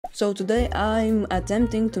So today I'm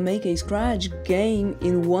attempting to make a scratch game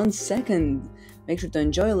in 1 second. Make sure to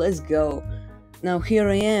enjoy, let's go. Now here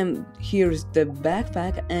I am, here's the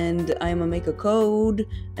backpack, and I'm gonna make a code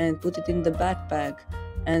and put it in the backpack.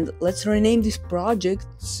 And let's rename this project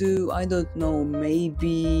to, I don't know,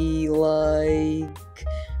 maybe like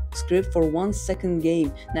script for 1 second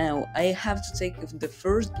game. Now I have to take the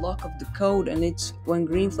first block of the code, and it's when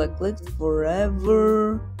green flag clicked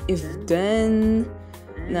forever, if then.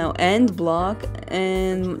 Now end block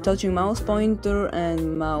and touching mouse pointer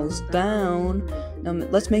and mouse down. Now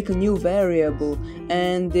let's make a new variable,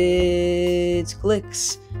 and it's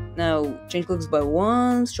clicks. Now change clicks by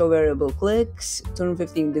 1, show variable clicks, turn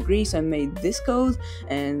 15 degrees. I made this code,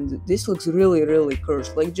 and this looks really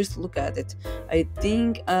cursed. Like, just look at it. I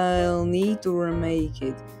think I'll need to remake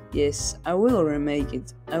it. Yes, I will remake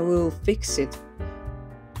it. I will fix it.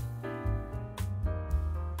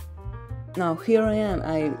 Now here I am,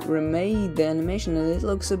 I remade the animation and it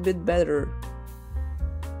looks a bit better.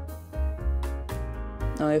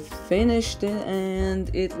 Now I finished it and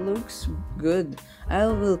it looks good. I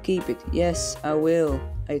will keep it. Yes, I will,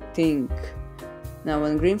 I think. Now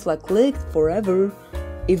when green flag clicked forever,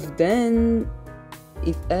 if then,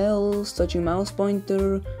 if else, touching mouse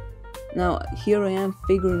pointer. Now here I am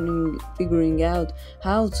figuring out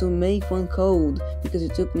how to make one code, because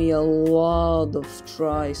it took me a lot of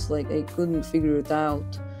tries, like I couldn't figure it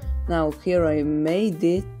out. Now here I made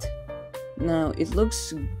it. Now it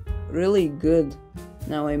looks really good.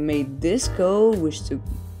 Now I made this code, which took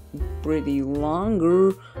pretty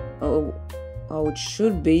longer, how it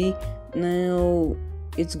should be. Now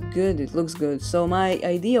it's good, it looks good. So my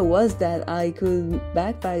idea was that I could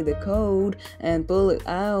backpack the code and pull it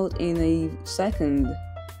out in a second.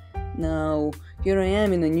 Now here I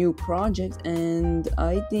am in a new project, and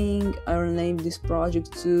I think I renamed this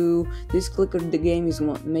project to this clicker the game is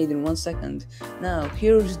made in 1 second. Now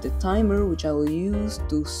here's the timer which I will use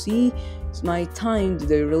to see my time.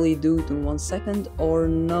 Did I really do it in 1 second or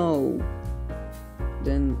no?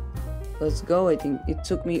 Then let's go. I think it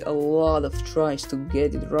took me a lot of tries to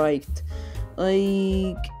get it right.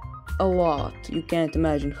 Like, a lot. You can't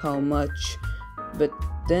imagine how much. But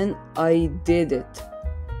then I did it.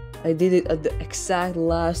 I did it at the exact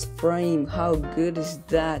last frame. How good is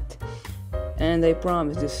that? And I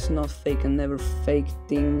promise this is not fake. I never fake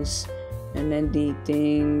things and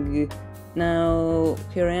anything. Now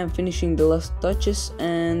here I am finishing the last touches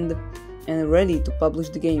and ready to publish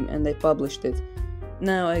the game, and I published it.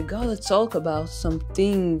 Now I gotta talk about some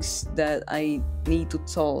things that I need to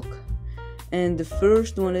talk. And the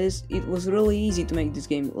first one is, it was really easy to make this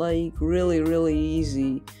game, like really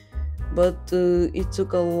easy. But it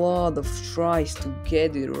took a lot of tries to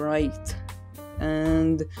get it right.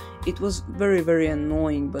 And it was very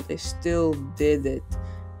annoying, but I still did it.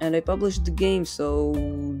 And I published the game, so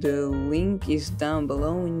the link is down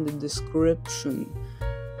below in the description.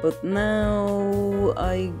 But now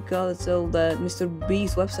I gotta tell that Mr.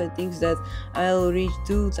 Beast's website thinks that I'll reach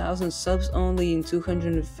 2,000 subs only in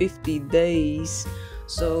 250 days.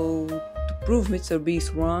 So to prove Mr.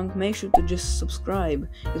 Beast wrong, make sure to just subscribe.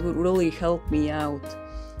 It would really help me out.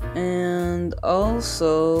 And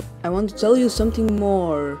also, I want to tell you something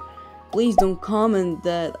more. Please don't comment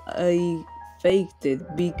that I faked it,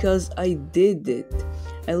 because I did it.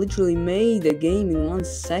 I literally made a game in 1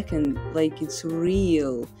 second, like it's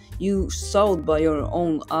real. You saw it by your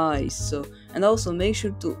own eyes. So, and also make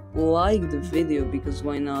sure to like the video, because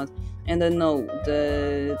why not? And I know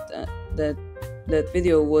that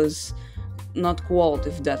video was not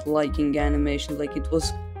qualitative, that liking animation, like it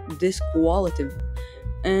was this qualitative.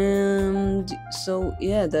 And so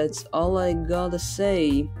yeah, that's all I gotta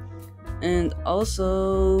say. And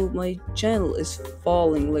also, my channel is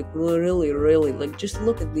falling, like really, like just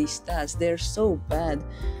look at these stats, they're so bad.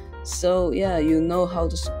 So yeah, you know how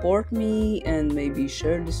to support me, and maybe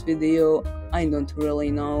share this video, I don't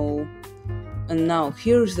really know. And now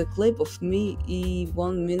here's the clip of me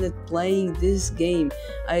 1 minute playing this game.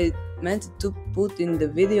 I meant to put in the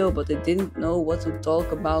video, but I didn't know what to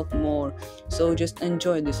talk about more, so just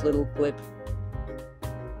enjoy this little clip.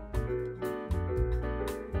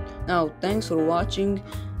 Now, thanks for watching.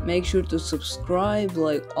 Make sure to subscribe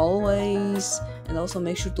like always, and also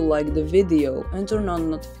make sure to like the video and turn on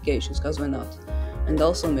notifications, cause why not? And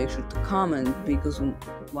also make sure to comment, because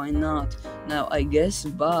why not? Now I guess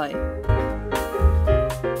bye.